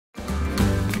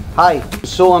Hi,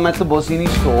 so I'm at the Bossini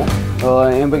store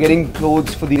and we're getting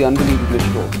clothes for the Unbelievable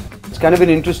store. It's kind of an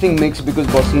interesting mix because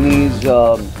Bossini is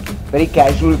very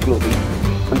casual clothing.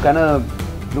 I'm kind of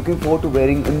looking forward to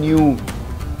wearing a new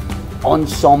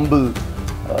ensemble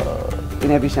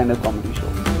in every stand-up comedy show.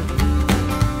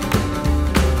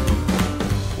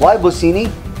 Why Bossini?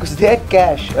 Because they're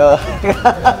cash.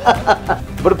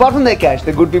 But apart from their cash,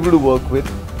 they're good people to work with.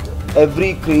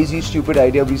 Every crazy, stupid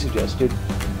idea we suggested,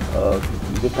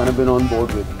 they've kind of been on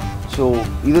board with. So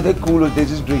either they're cool or they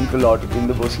just drink a lot in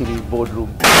the Bossini boardroom.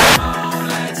 They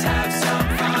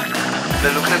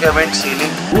look like I went sailing.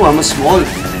 Ooh, I'm a small.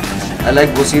 I like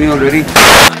Bossini already.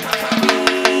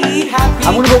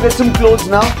 I'm gonna go get some clothes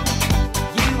now.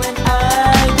 You and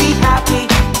I be happy.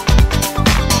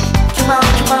 Come on,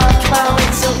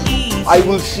 it's so easy. I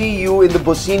will see you in the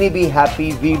Bossini Be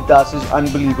Happy Veer Das's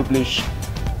Unbelievable-ish.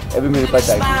 Every minute by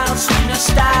time.